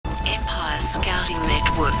scouting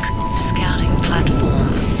network, scouting platform,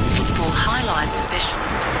 football highlights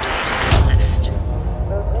specialist and data analyst.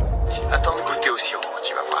 Attends de goûter au sirop,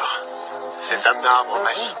 tu vas voir. C'est un arbre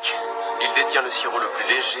magique. Il détient le sirop le plus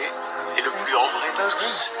léger et le plus ambré de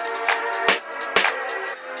tous.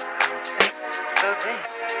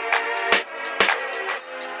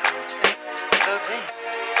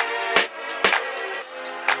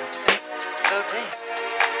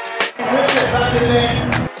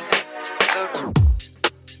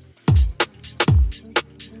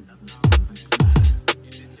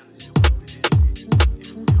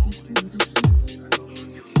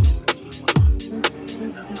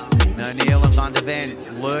 O'Neill and Venne VI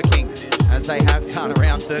lurking as they have done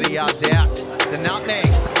around 30 yards out. The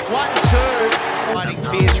nutmeg, 1-2, finding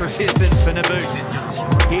fierce resistance for Naboot.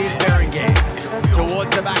 Here's Berenguer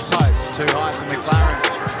towards the back post, too high for McLaren,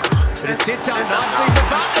 but it sits up nicely for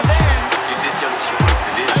Venne VI.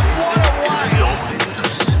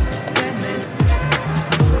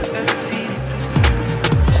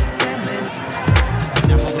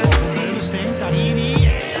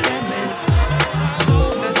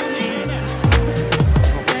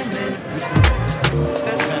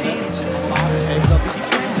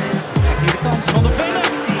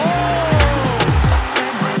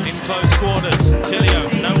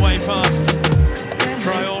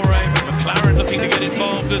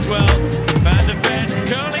 As well, Venne VI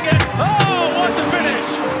curling it. Oh, what a finish!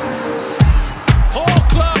 Poor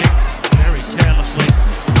club. Very carelessly,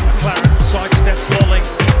 McLaren sidesteps volley,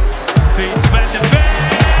 feeds Venne VI.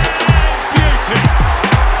 Beauty.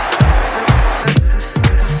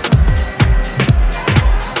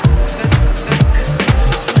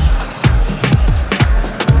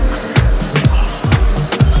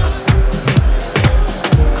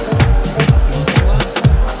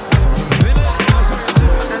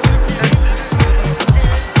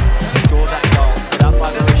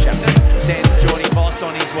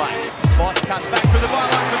 Cuts back for the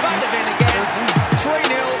byline for Venne VI again. 3-0.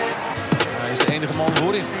 Hij is de enige man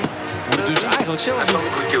voorin. Moet dus eigenlijk zelf doen.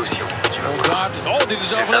 Oh, dit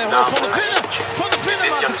is overleg van de Venne. Van de Venne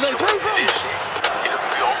maakt de 2-2 van.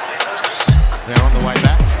 They're on the way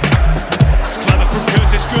back. It's clever from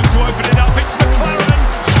Curtis. Good to open it up. It's McLaren.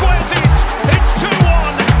 Squares it. It's 2-1.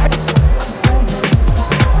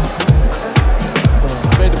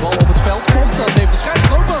 Tweede bal op het veld komt. Dat heeft de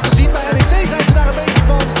scheidsrechter ook al gezien. Bij NEC zijn ze daar een beetje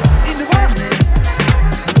van in de war.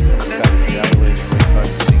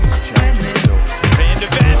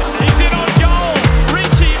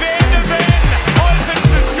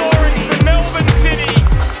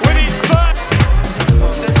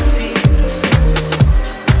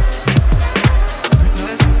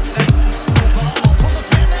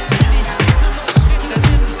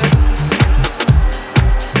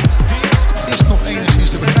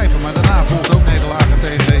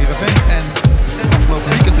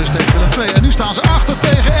 En nu staan ze achter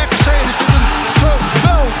tegen RKC. En is dit een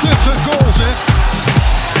geweldige goal, zeg.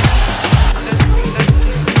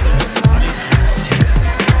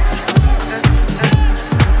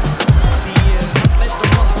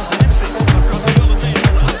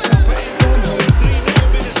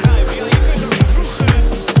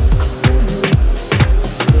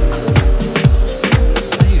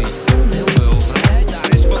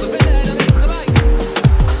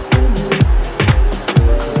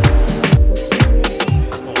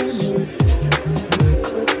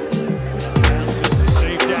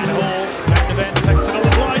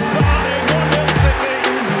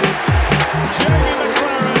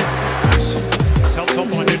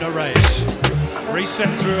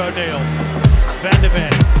 Reset through O'Neill. Venne VI.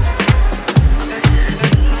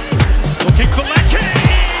 Looking for Lecky!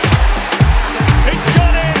 He's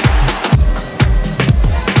got it!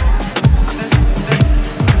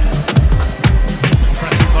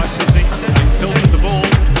 Pressing by City. Filtered the ball.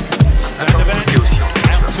 Venne VI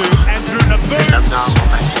out to Andrew Naboot.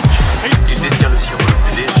 Il détient le sirop le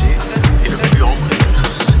plus léger et le plus ambré de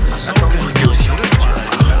tous. Attends de goûter au sirop, tu vas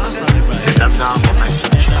voir. C'est un arbre magique.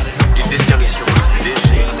 Il détient le sirop le plus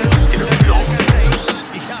léger et le plus ambré de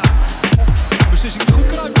tous.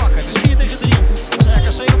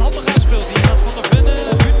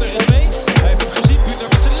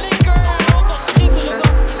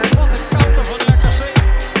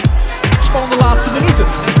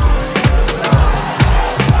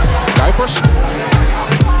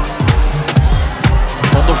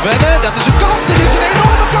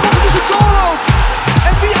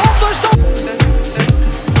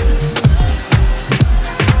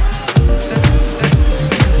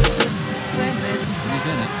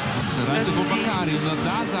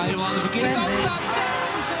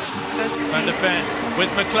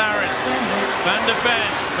 McLaren. Van de Ven.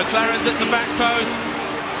 McLaren's at the back post.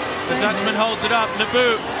 The Dutchman holds it up.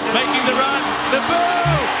 Naboo making the run.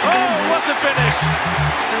 Naboo! Oh, what a finish!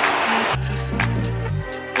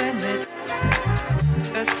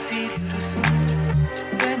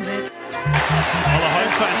 Well, the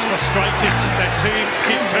home fans frustrated. Their team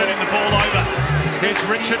keep turning the ball over. Here's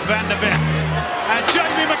Richard Van de Ven. And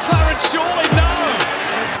Jamie McLaren, surely no!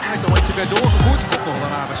 Dan wordt ze weer doorgevoerd. Ook nog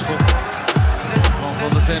een aardig schot van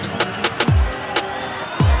de Ven.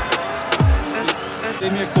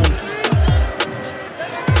 Die meer komt.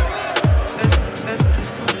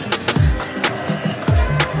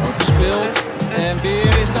 Wordt gespeeld. En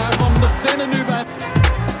weer is daar Van de Ven nu bij.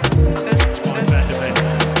 Van de Ven.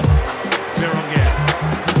 Weer again.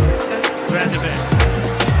 Van de Ven.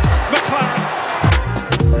 McLaren.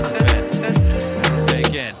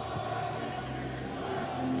 Again.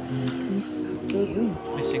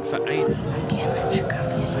 Missing for 8.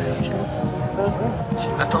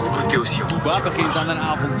 Attends de côté aussi. Touba begint aan een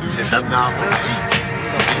avontuur. C'est un arbre magique.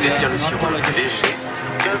 Il détient le sirop le plus léger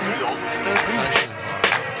et le plus ample.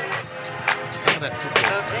 Some of that football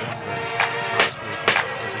last week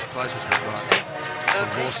was as close as we got from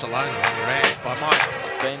Barcelona on the round by Mike.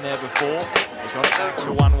 Been there before. He got it back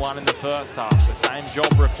to 1-1 in the first half. The same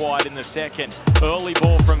job required in the second. Early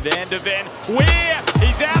ball from Van de Ven. Where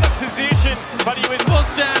he's out of position, but he was For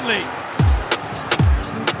Stanley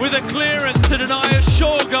with a clearance to deny a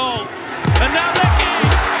sure goal. And now Lecky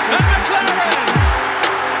and McLaren.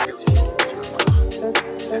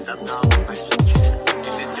 C'est un arbre magique.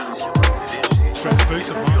 Il détient le sirop le plus léger. Straight boot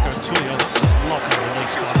of Marco Tullio. That's a lovely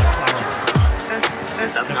release by McLaren.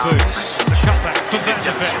 C'est un The arbre boots. The cutback for Van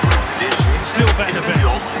de Ven. Still Van de Ven.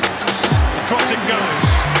 Across it goes.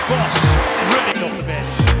 Boss ready off the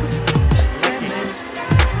bench.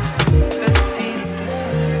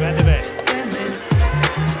 Van de Ven.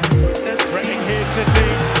 Threatening here, City.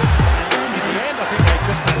 And in the end, I think they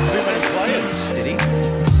just had too many players. City.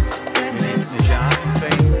 Najjar has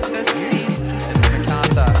been used. And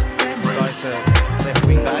MacArthur both left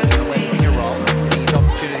wing back and a left winger role. His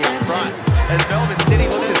opportunity up front. As Melbourne City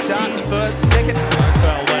look to start the second. No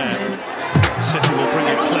foul there. City will bring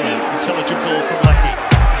it clear. Intelligent ball from Lecky.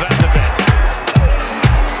 Van de Ven.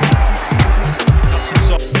 Cuts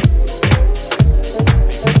inside.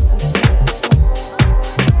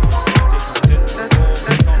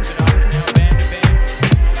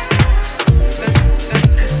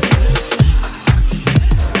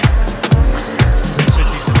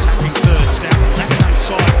 City's attacking thirds down the left-hand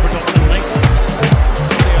side predominantly.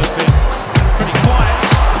 Tullio's been pretty quiet.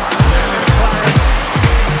 There's McLaren.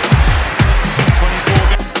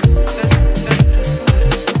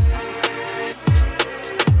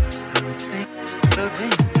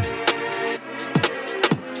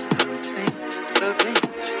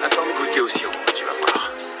 24 Attends de goûter au sirop, tu vas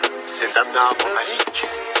voir. C'est un arbre magique.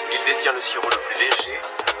 Il détient le sirop le plus léger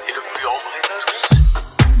et le plus ambré.